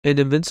In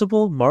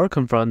Invincible, Mark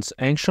confronts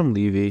Angstrom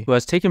Levy, who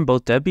has taken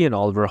both Debbie and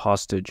Oliver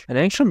hostage, and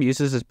Angstrom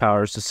uses his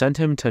powers to send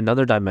him to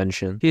another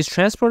dimension. He is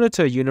transported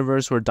to a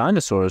universe where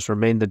dinosaurs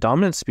remain the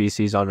dominant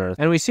species on Earth,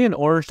 and we see an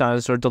orange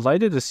dinosaur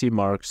delighted to see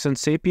Mark since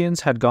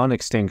sapiens had gone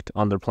extinct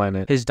on their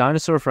planet. His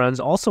dinosaur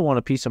friends also want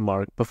a piece of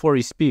Mark before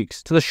he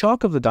speaks, to the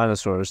shock of the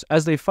dinosaurs,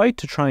 as they fight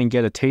to try and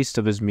get a taste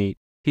of his meat.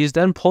 He is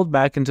then pulled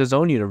back into his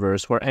own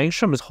universe where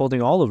Angstrom is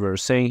holding Oliver,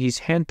 saying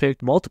he's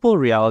handpicked multiple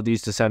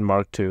realities to send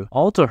Mark to,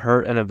 all to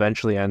hurt and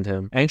eventually end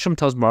him. Angstrom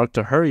tells Mark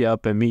to hurry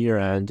up and meet your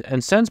end,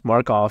 and sends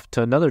Mark off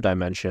to another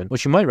dimension,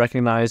 which you might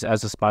recognize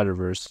as the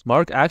SPIDERVERSE.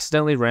 Mark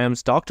accidentally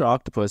rams Dr.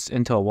 Octopus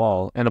into a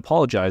wall and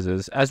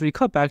apologizes, as we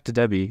cut back to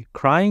Debbie,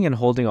 crying and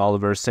holding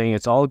Oliver, saying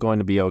it's all going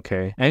to be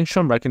okay.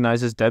 Angstrom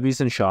recognizes Debbie's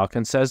in shock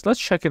and says,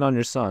 "Let's check in on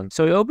your son."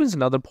 So he opens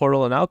another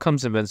portal and out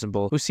comes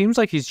Invincible, who seems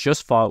like he's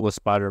just fought with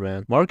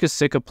Spider-Man. Mark is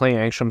sick of playing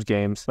Angstrom's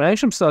games, but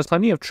Angstrom still has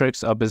plenty of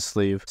tricks up his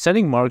sleeve,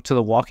 sending Mark to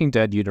the Walking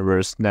Dead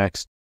universe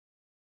next.